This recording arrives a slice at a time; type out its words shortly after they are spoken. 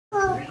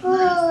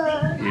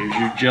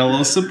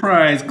Jello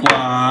surprise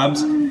globs.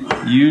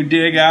 You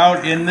dig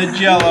out in the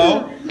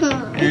Jello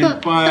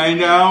and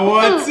find out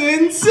what's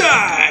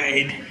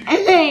inside.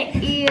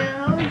 Ew,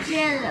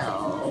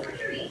 Jello.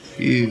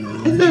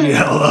 Ew,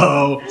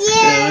 Jello.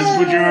 Yeah, let's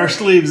put our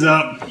sleeves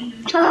up.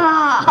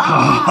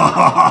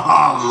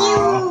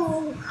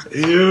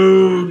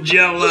 Ew,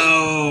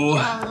 Jello.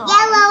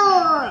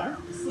 Jello.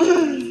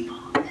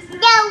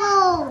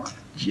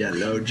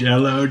 Jello,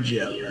 Jello,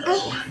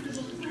 Jello.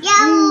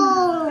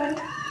 Jello.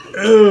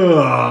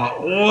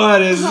 Ugh,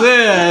 what is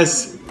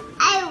this?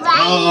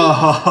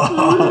 Oh,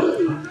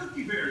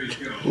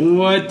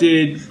 what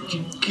did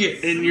you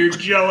get in your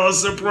Jello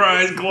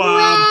surprise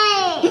glob?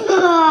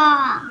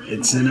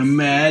 It's an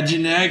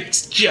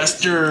imaginext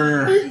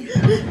jester.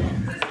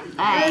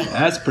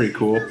 That's pretty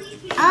cool.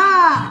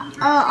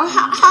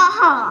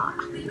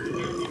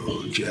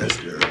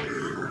 Jester.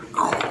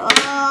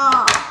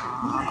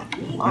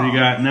 What do you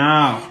got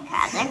now?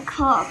 Captain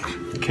Cook.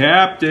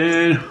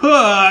 Captain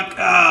Hook.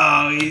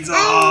 Oh, he's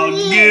all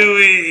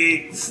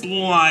gooey,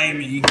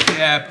 slimy.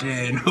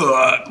 Captain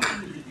Hook.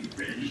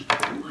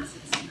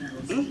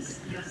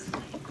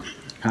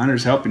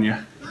 Connor's helping you.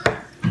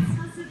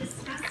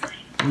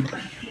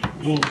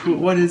 Well,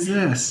 what is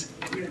this?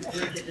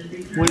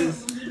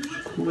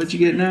 What'd you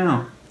get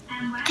now?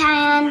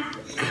 Kion.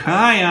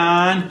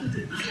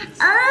 Kion.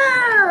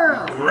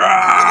 Oh.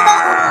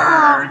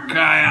 Roar,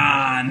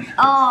 Kion.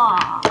 Oh.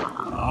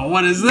 Oh,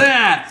 what is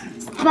that?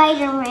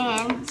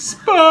 Spider-Man.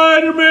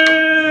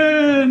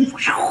 Spider-Man.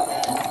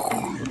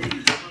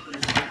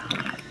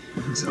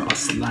 He's all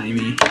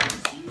slimy.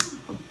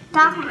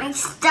 Doc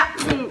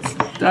McStuffins.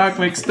 Doc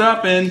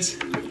McStuffins.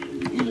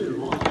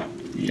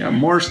 You got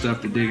more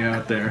stuff to dig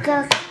out there.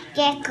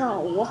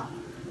 Gecko.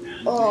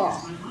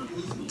 Oh.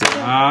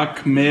 Doc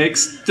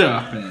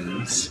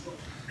McStuffins.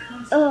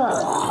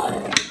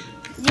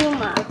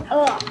 Zuma.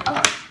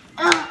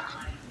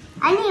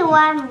 I need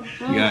one.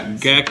 You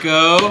got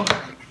Gecko.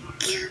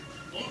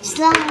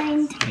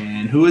 Slime.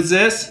 And who is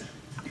this?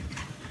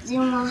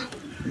 Zuma.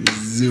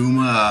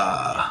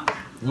 Zuma.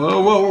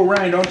 Whoa, whoa, whoa,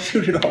 Ryan, don't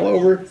shoot it all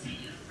over.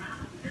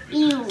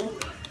 Ew.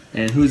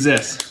 And who's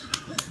this?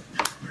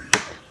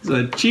 Is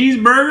a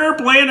cheeseburger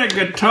playing a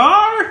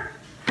guitar?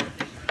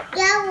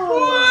 Yellow.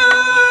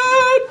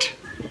 What?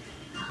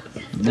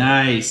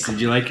 Nice.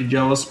 Did you like your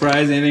Jello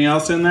surprise? Anything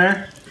else in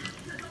there?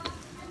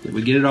 Did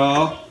we get it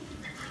all?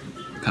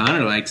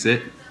 Connor likes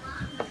it.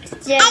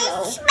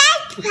 Jello.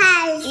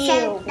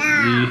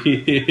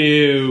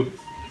 Ew.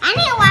 I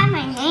need to wash my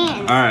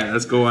hands. Alright,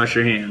 let's go wash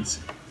your hands.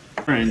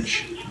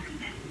 Orange.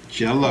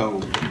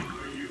 Jello.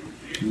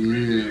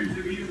 Ew.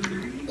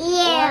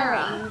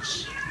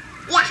 Orange.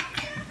 Yuck.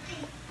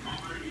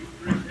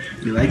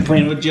 You like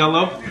playing with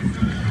Jello?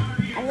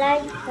 I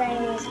like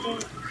playing with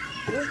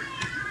it.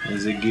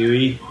 Is it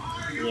gooey?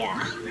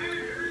 Yeah.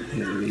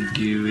 Really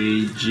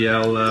gooey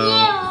Jello.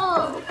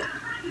 Ew.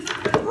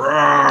 Roar,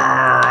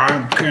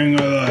 I'm king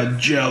of the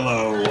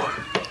Jello.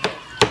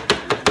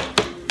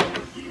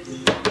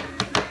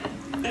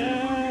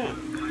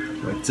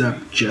 What's up,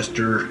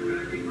 Jester?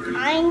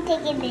 I'm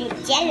taking a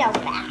Jello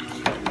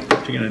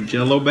bath. Taking a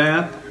Jello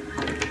bath?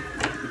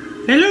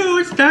 Hello,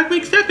 it's Doc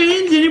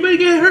McStuffins. Anybody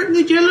get hurt in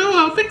the Jello?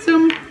 I'll fix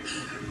them.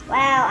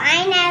 Well,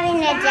 I'm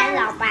having a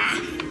Jello bath.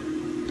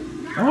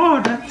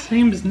 Oh, that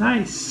seems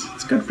nice.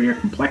 It's good for your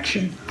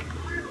complexion.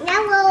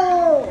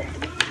 Yellow.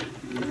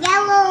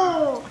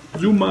 Yellow.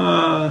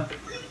 Zuma.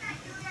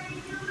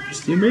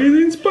 It's the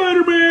amazing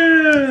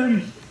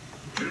Spider-Man.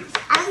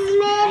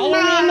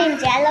 Spider-Man and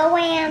Jello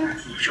Wham.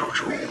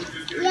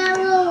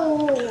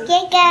 Yellow.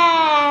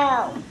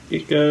 Gecko.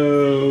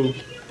 Gecko.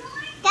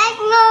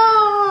 Gecko.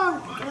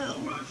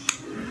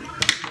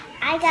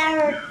 I got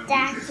her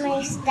Doc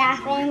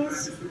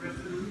McStuffins.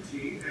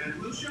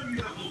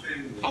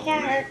 I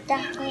got her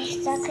Doc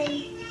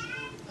McStuffins.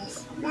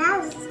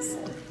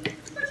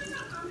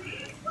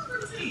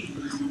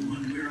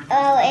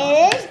 Oh,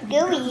 it is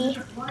gooey.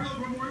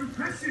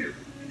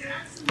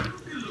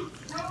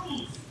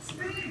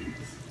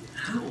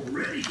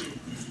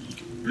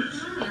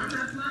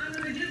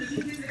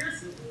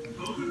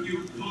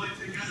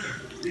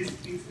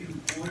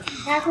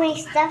 Doc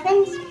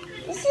McStuffins?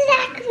 This is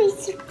actually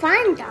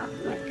fun, Doc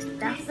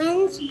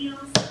McStuffins.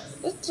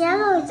 This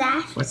Jello is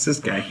actually... What's this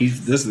guy?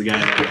 This is the guy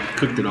that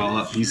cooked it all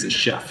up. He's a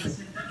chef.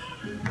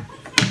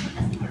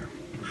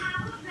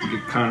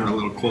 Get Connor a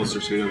little closer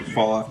so he doesn't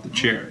fall off the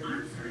chair.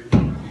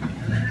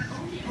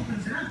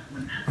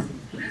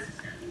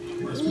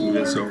 Let's move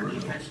this over.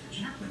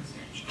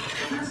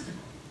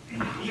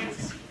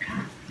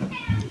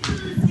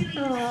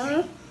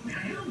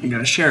 You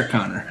gotta share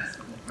Connor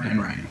and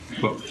Ryan,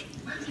 both.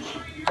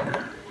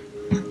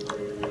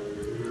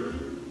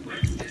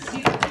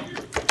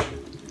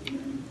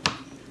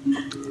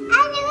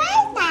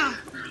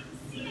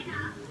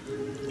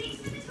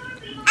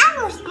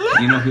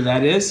 You know who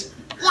that is?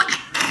 Yeah.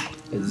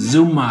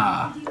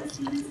 Zuma.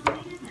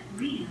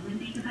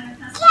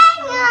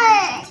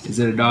 Carrot. Is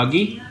it a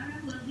doggy?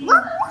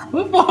 Woof,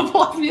 Woof, woof,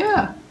 woof,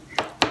 yeah.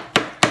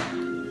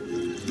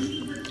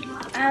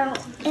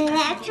 It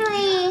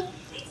actually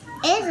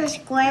is a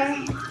square.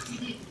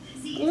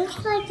 It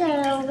looks like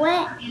a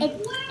wet.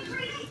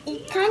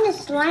 It's kind of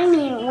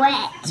slimy and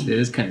wet. It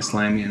is kind of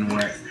slimy and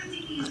wet.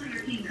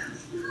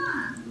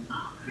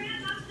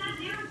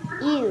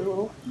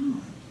 Ew.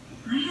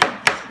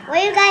 What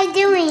are you guys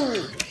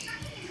doing?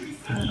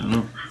 I don't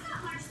know.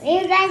 What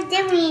are you guys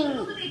doing?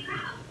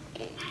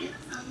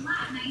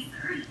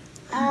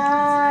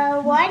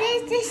 What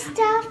is this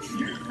stuff?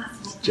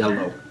 It's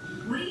jello.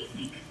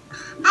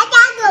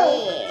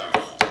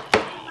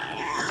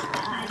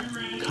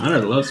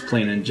 Connor loves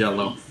playing in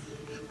jello.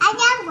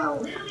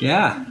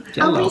 Yeah,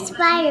 jello. I'll be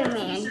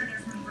Spider-Man.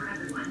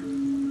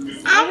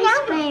 I'll be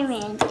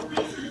Spider-Man.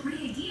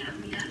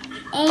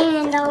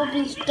 And I'll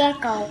be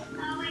Gecko.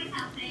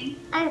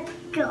 I'll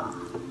go.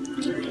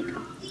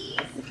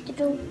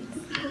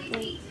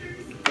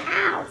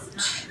 Ouch.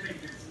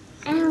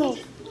 Ouch.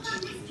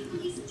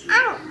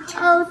 Ouch.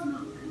 Oh,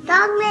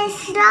 Dog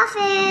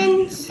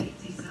McStuffins.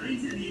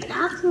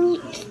 Dog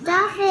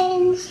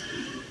McStuffins.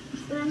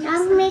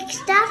 Dog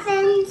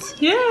McStuffins.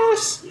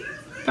 Yes,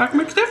 Doc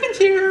McStuffins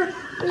here.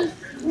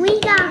 We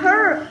got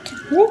hurt.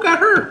 Who got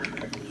hurt?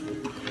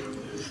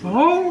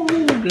 Oh,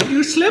 did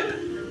you slip?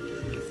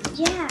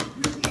 Yeah,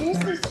 this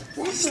is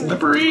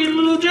Slippery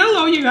little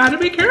jello, you gotta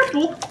be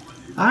careful.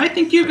 I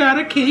think you got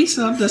a case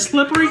of the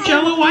slippery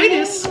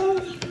jello-itis.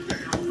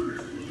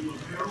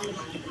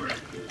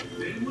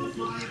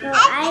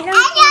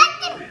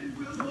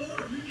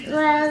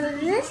 Well,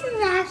 this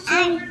is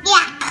actually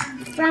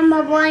from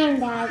a blind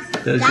bag.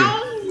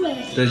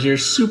 Does your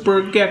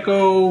super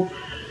gecko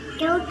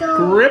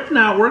grip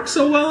not work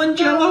so well in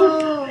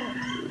jello?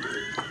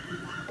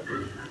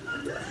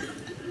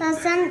 Well,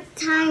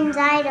 sometimes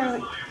I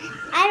don't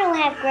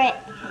have grip.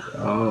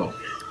 Oh.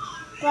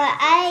 But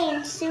I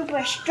am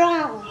super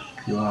strong.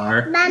 You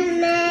are?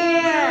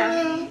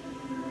 Mommy.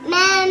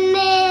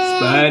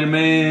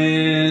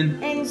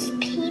 Spider-Man.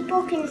 And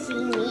people can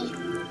see me.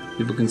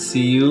 People can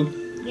see you?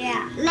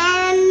 Yeah.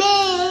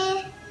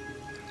 Mommy.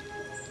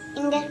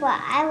 And guess what?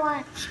 I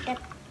watched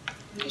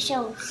the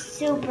show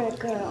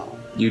Supergirl.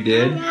 You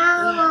did?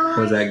 Yeah.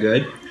 Was that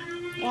good?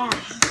 Yeah.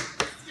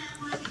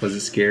 Was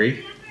it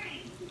scary?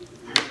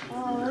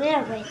 Oh, a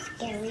little bit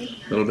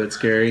scary. A little bit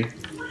scary?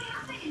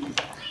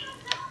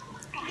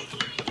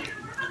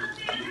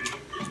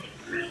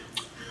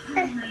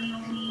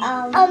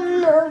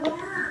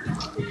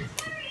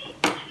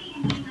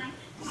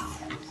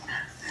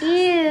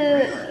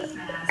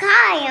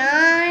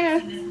 Kion.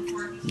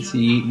 Is he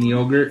eating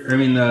yogurt? I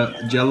mean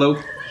the jello?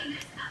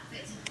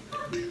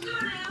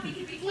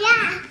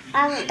 Yeah.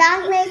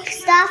 Dog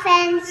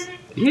McStuffins.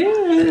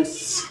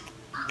 Yes.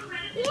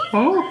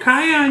 Oh,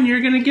 Kion,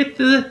 you're gonna get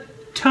the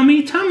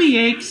tummy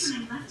aches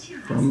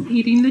from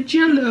eating the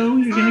jello.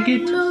 You're gonna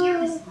get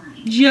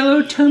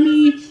jello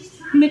tummy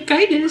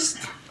McItis.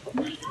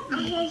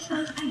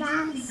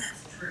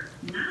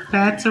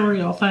 That's a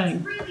real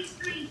thing.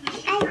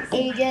 I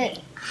ate it.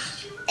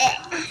 Yeah,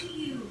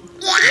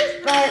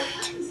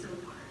 burped.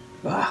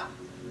 Ah.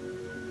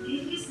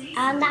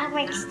 Dog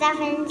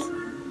McStuffins.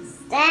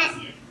 That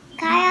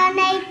Kion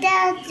ate the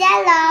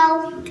jello.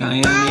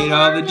 Kion ate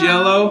all the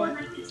jello?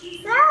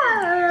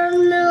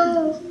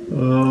 No.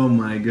 Oh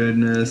my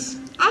goodness.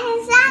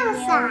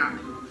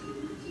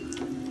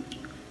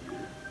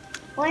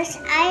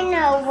 I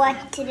know what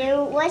to do.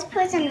 Let's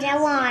put some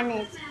jello on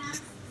it.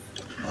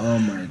 Oh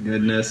my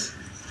goodness.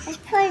 Let's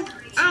put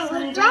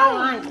some jello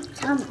on his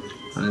tummy.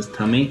 On his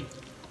tummy?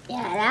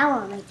 Yeah, that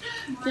will make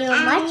you feel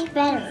much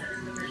better.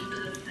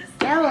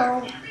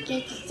 Jello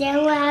gets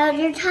jello out of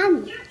your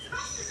tummy.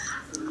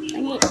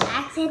 When you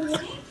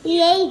accidentally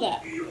ate it.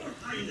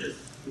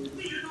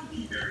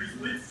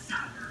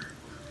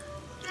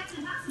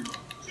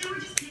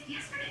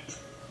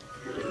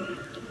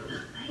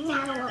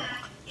 Yellow.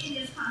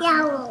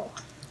 Yellow.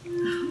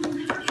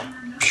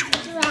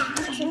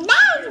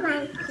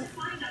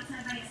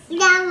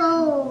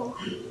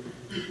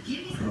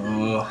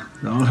 Oh,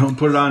 no, don't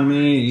put it on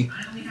me.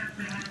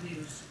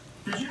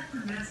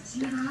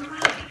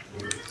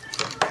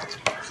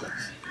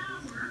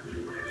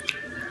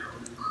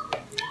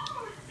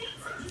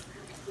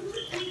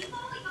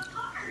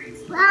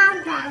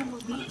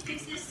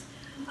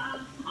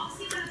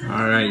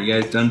 Alright, you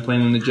guys done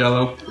playing in the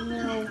jello?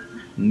 No.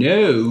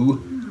 No?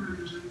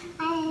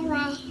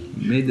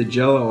 You made the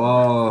jello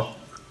all